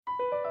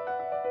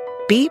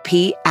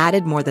BP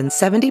added more than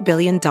 $70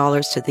 billion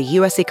to the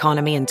U.S.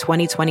 economy in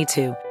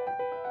 2022.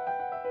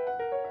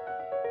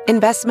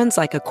 Investments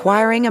like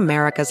acquiring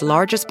America's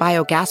largest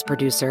biogas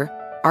producer,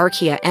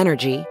 Archaea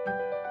Energy,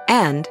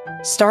 and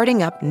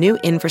starting up new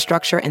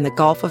infrastructure in the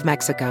Gulf of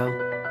Mexico.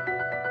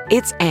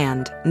 It's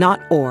and,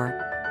 not or.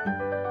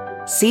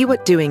 See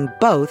what doing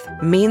both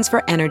means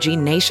for energy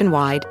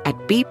nationwide at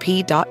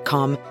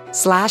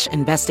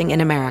bp.com/investing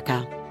in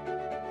America.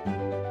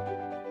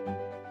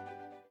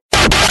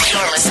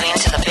 You're listening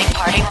to the Big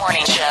Party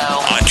Morning Show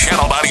on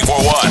Channel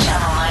 94.1.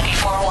 Channel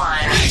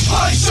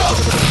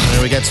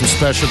 94.1. We got some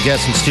special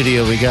guests in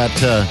studio. We got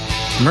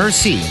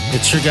Mercy.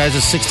 It's your guys'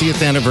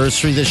 60th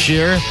anniversary this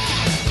year.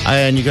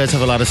 And you guys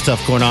have a lot of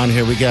stuff going on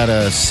here. We got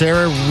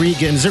Sarah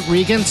Regan. Is it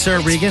Regan?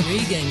 Sarah Regan?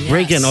 Regan, yes.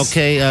 Regan,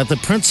 okay. The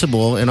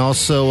principal, and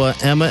also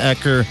Emma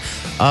Ecker.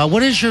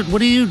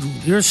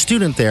 You're a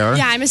student there.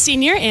 Yeah, I'm a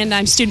senior and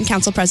I'm student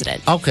council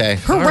president. Okay.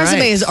 Her All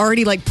resume right. is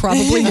already like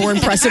probably more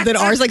impressive than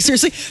ours. Like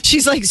seriously,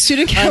 she's like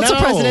student council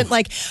president,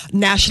 like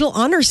National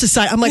Honor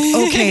Society. I'm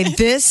like, okay,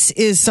 this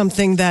is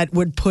something that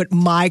would put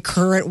my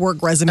current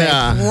work resume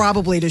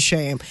probably to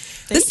shame.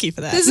 Thank you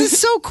for that. This is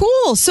so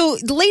cool. So,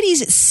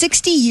 ladies,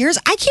 60 years.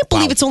 I can't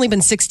believe it's only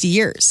been 60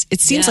 years.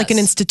 It seems like an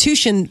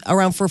institution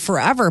around for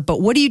forever.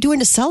 But what are you doing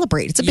to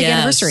celebrate? It's a big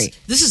anniversary.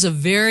 This is a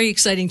very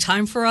exciting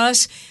time for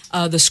us.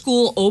 The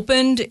school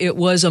opened. It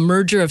was a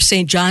merger of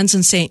St. John's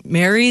and St.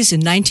 Mary's in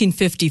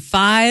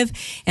 1955.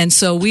 And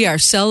so we are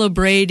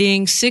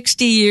celebrating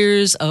 60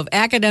 years of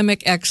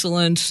academic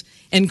excellence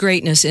and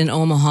greatness in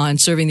Omaha and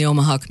serving the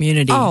Omaha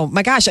community. Oh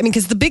my gosh. I mean,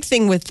 because the big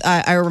thing with,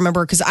 I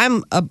remember, because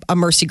I'm a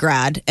Mercy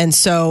grad. And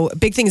so a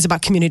big thing is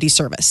about community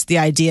service. The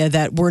idea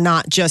that we're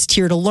not just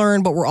here to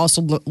learn, but we're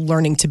also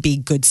learning to be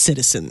good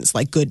citizens,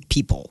 like good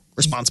people.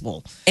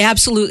 Responsible.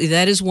 Absolutely.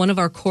 That is one of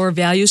our core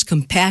values,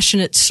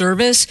 compassionate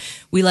service.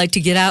 We like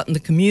to get out in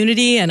the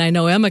community, and I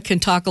know Emma can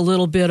talk a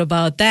little bit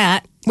about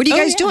that. What are you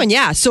guys doing?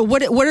 Yeah. So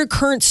what are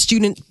current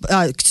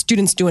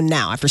students doing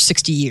now after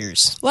 60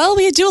 years? Well,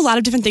 we do a lot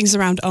of different things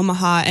around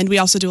Omaha, and we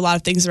also do a lot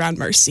of things around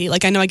Mercy.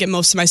 Like I know I get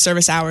most of my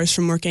service hours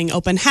from working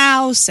open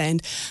house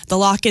and the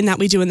lock-in that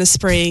we do in the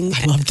spring.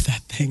 I loved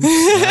that thing.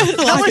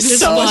 That was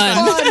so much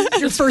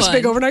fun. Your first fun.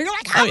 big overnight. You're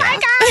like, oh my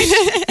gosh.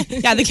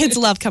 Yeah, the kids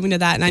love coming to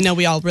that, and I know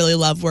we all really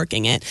love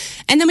working it.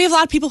 And then we have a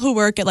lot of people who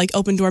work at like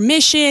Open Door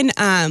Mission.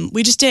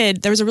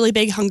 There was a really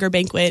big hunger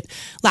banquet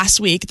last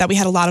week that we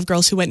had a lot of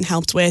girls who went and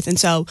helped with, and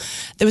so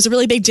there was a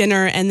really big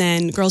dinner, and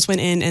then girls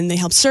went in and they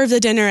helped serve the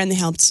dinner, and they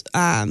helped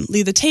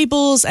lead the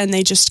tables, and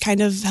they just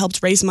kind of helped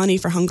raise money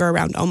for hunger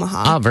around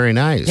Omaha. Oh, very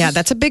nice. Yeah, and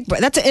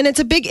it's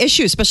a big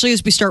issue, especially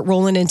as we start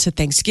rolling into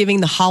Thanksgiving,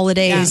 the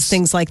holidays,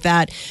 things like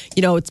that.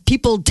 You know,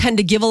 people tend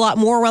to give a lot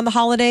more around the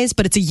holidays,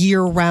 but it's a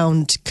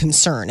year-round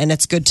concern, and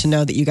it's good to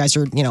know that you guys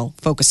are,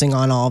 focusing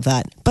on all of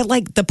that. But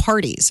like the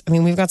parties, I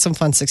mean, we've got some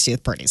fun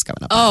 60th parties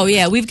coming up. Oh,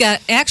 yeah. We've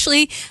got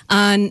actually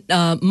on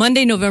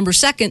Monday, November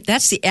 2nd,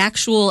 that's the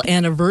actual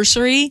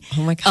anniversary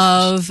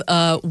of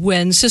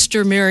when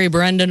Sister Mary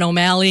Brendan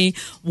O'Malley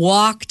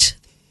walked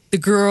the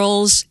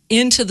girls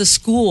into the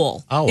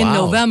school in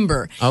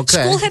November.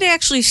 Okay. School had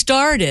actually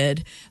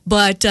started,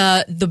 but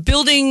the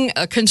building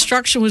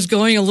construction was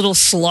going a little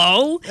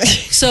slow.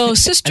 So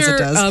Sister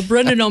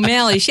Brendan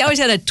O'Malley, she always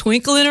had a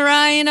twinkle in her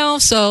eye,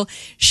 so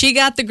she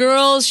got the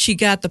girls, she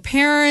got the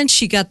parents,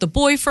 she got the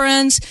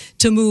boyfriends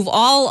to move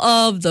all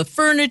of the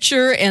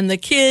furniture and the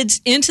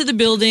kids into the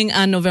building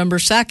on November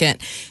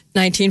 2nd.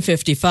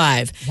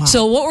 1955. Wow.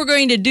 So what we're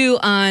going to do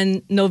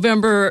on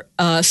November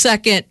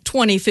 2nd,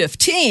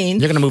 2015...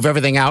 You're going to move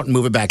everything out and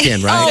move it back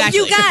in, right? Oh,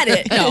 you got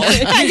it. No.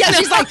 Yeah,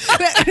 she's like...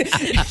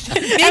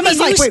 Emma's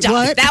like, wait,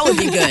 what? That would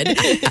be good.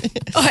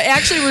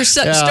 Actually, we're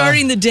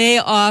starting the day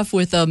off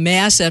with a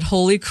mass at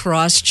Holy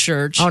Cross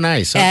Church. Oh,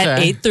 nice. Okay. At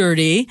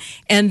 8:30.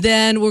 And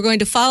then we're going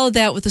to follow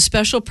that with a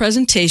special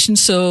presentation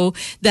so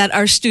that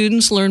our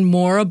students learn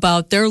more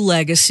about their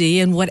legacy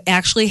and what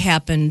actually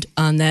happened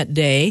on that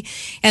day.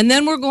 And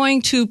then we're going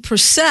to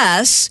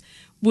process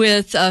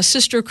with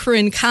Sister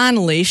Corinne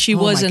Connolly. She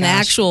was an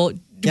actual...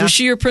 Yeah. Was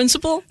she your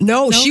principal?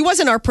 No, she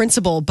wasn't our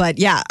principal, but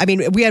yeah, I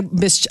mean, we had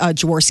Miss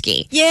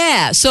Jaworski.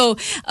 Yeah, so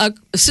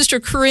Sister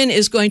Corinne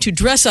is going to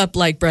dress up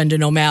like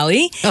Brendan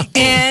O'Malley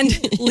and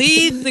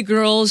lead the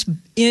girls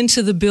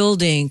into the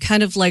building,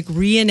 kind of like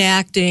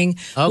reenacting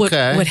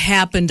what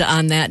happened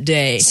on that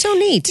day. So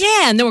neat.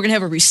 Yeah, and then we're going to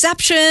have a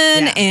reception,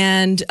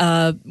 and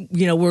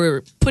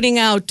we're putting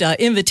out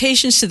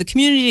invitations to the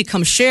community to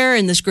come share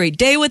in this great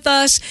day with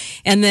us.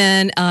 And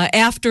then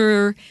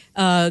after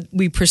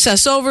we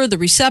process over, the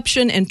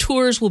reception and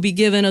tours will be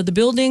given of the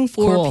building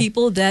for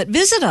people that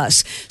visit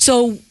us.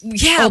 So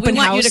Open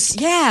house.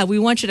 we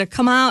want you to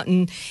come out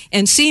and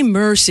see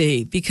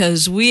Mercy,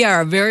 because we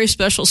are a very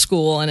special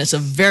school and it's a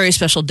very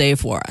special day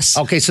for us.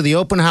 Okay, so the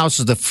open house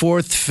is the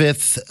 4th,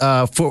 5th,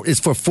 is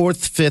for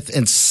 4th, 5th,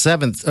 and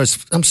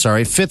 7th. I'm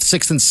sorry, 5th,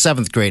 6th, and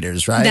 7th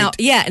graders, right? Now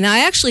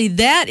actually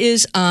that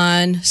is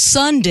on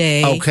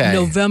Sunday,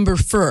 November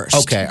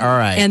 1st. Okay, all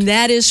right. And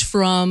that is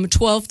from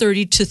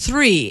 12:30 to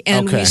 3.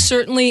 and Okay. we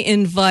certainly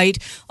invite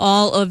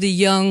all of the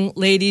young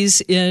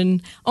ladies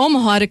in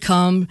Omaha to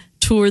come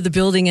tour the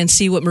building and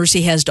see what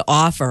Mercy has to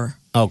offer.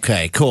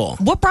 Okay, cool.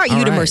 What brought you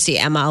All to right. Mercy,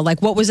 Emma?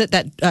 Like, what was it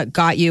that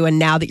got you? And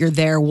now that you're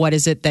there, what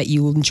is it that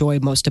you enjoy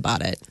most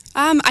about it?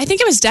 I think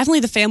it was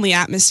definitely the family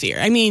atmosphere.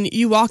 I mean,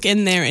 you walk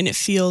in there and it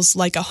feels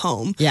like a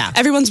home. Yeah.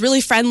 Everyone's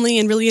really friendly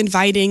and really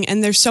inviting,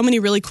 and there's so many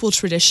really cool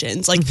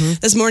traditions. Like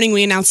this morning,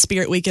 we announced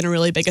Spirit Week in a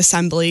really big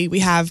assembly. We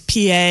have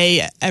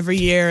PA every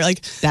year.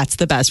 Like That's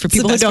the best. For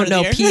people the who best don't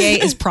know, part of the year.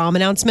 PA is prom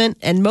announcement,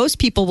 and most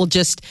people will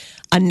just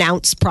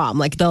announce prom.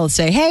 Like they'll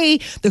say, hey,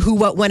 the who,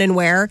 what, when, and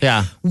where.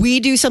 Yeah. We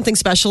do something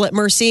special at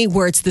Mercy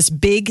where it's this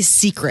big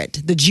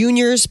secret. The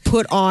juniors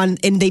put on,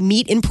 and they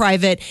meet in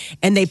private,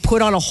 and they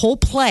put on a whole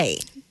play.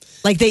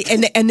 Like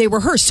they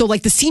rehearse. So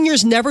like the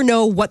seniors never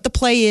know what the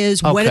play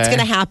is, when it's Okay.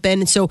 going to happen.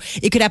 And so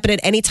it could happen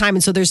at any time.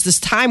 And so there's this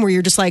time where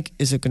you're just like,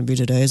 is it going to be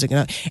today? Is it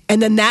going to? And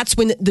then that's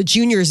when the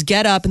juniors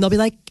get up and they'll be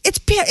like, it's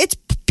PA.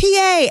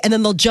 And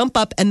then they'll jump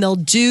up and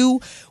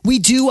we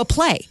do a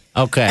play.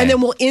 Okay. And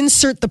then we'll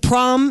insert the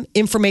prom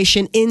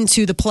information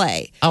into the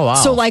play. Oh, wow.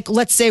 So like,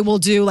 let's say we'll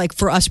do like,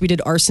 for us, we did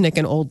Arsenic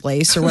and Old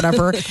Lace or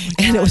whatever.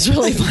 And it was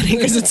really funny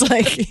because it's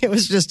like, it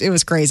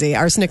was crazy.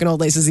 Arsenic and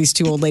Old Lace is these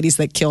two old ladies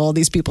that kill all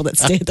these people that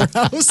stay at their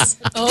house.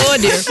 Oh,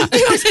 dear.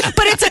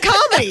 But it's a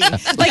comedy.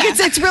 Like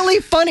it's really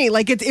funny.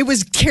 Like it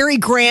was Cary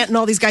Grant and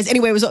all these guys.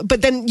 Anyway,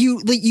 but then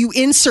you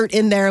insert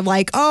in there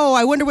like, oh,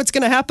 I wonder what's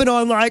going to happen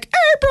on like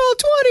April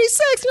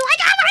 26th. You're like,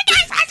 oh my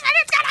gosh, that's when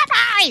it's going to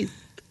be.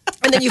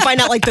 And then you find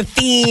out like the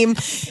theme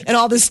and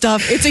all this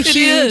stuff. It's a It huge.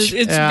 is.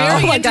 It's Yeah.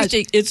 very Oh my gosh.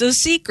 interesting. It's a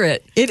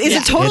secret. It is a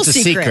total It's a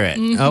secret.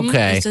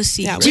 Okay. It's a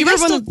secret. we were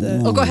one of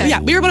the. Oh, go ahead.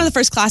 Yeah, we were one of the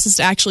first classes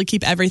to actually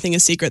keep everything a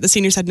secret. The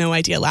seniors had no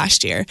idea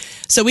last year,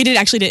 so we did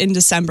it in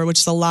December, which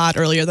is a lot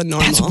earlier than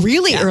normal. That's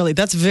really early.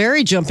 That's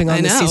very jumping on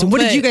I this know, season. What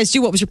did but- you guys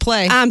do? What was your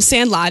play?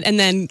 Sandlot, and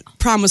then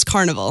prom was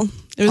Carnival.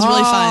 It was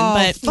really fun,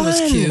 but fun.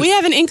 That was cute. we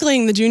have an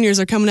inkling the juniors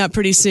are coming up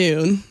pretty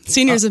soon.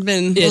 Seniors have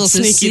been a little It's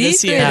a sneaky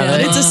this secret, year, but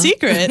Emma. it's a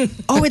secret.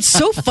 Oh, it's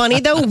so funny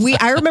though.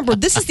 I remember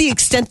this is the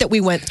extent that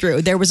we went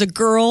through. There was a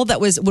girl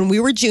that was when we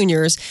were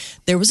juniors.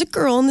 There was a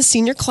girl in the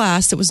senior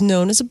class that was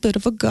known as a bit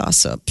of a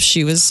gossip.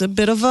 She was a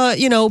bit of a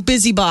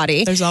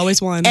busybody. There's always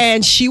one.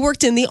 And she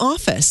worked in the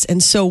office.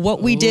 And so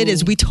what we did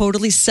is we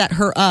totally set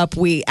her up.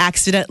 We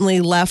accidentally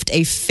left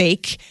a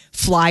fake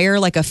flyer,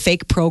 like a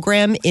fake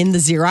program in the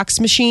Xerox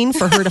machine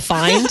for her to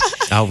find.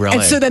 Oh, really?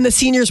 And so then the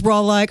seniors were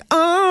all like,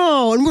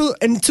 oh,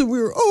 and so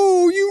we were,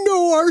 oh, you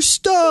know our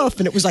stuff.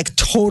 And it was like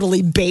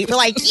totally bait. We're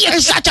like, you're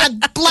such a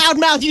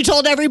loudmouth. You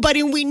told everybody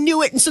and we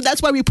knew it. And so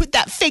that's why we put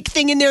that fake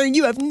thing in there and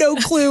you have no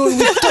clue. And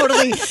we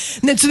totally,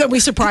 and then so then we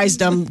surprised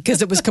them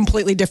because it was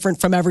completely different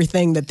from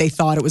everything that they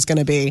thought it was going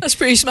to be. That's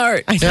pretty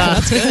smart. I know.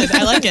 That's good.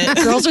 I like it.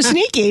 Girls are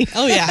sneaky.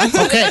 Oh yeah.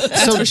 Okay,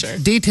 so for sure.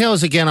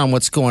 details again on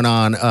what's going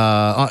on,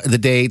 the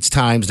dates,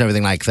 times, and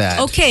everything like that.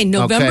 Okay,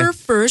 November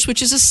 1st,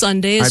 which is a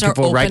Sunday, is All right, our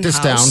people, open write this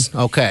house.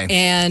 down. Okay.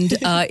 And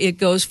it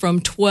goes from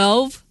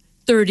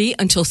 12:30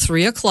 until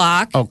 3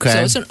 o'clock. Okay. So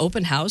it's an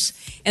open house.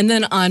 And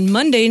then on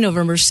Monday,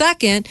 November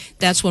 2nd,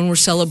 that's when we're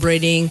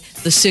celebrating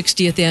the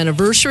 60th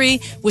anniversary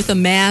with a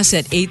mass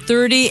at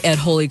 8:30 at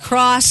Holy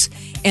Cross,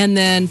 and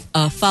then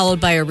followed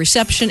by a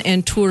reception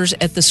and tours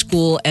at the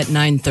school at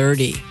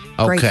 9:30.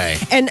 Great. Okay.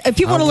 And if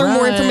people want to All learn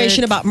more right.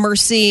 information about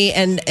Mercy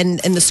and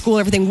the school and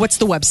everything, what's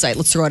the website?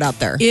 Let's throw it out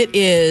there. It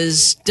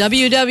is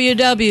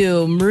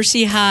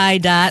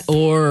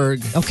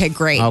www.mercyhigh.org. Okay,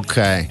 great.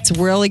 Okay. It's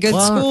a really good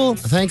Well, school.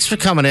 Thanks for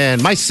coming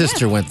in. My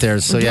sister went there,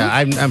 so yeah,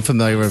 I'm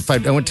familiar with. I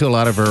went to a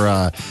lot of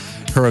her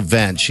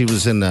events. She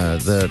was in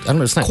the I don't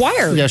know, it's not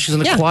Choir. Yeah, she's in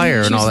the Yeah.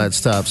 choir and all that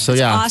stuff. So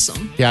yeah,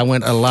 awesome. Yeah, I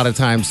went a lot of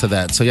times to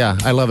that. So yeah,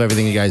 I love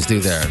everything you guys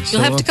do there. So,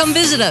 You'll have to come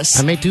visit us.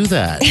 I may do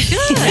that. I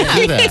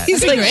may do that.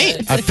 He's like,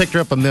 great. I've picked her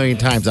up a million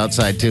times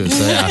outside too.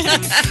 So yeah.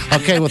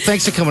 Okay, well,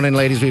 thanks for coming in,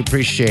 ladies. We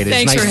appreciate it.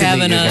 Thanks it's for nice to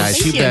having meet you us. guys.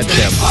 Thank You bet,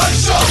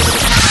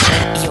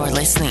 Tim. You're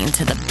listening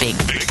to the Big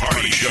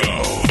Party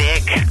Show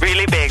Big,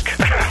 really big.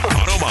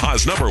 on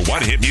Omaha's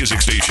 #1 hit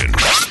music station,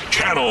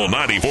 Channel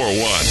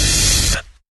 94.1.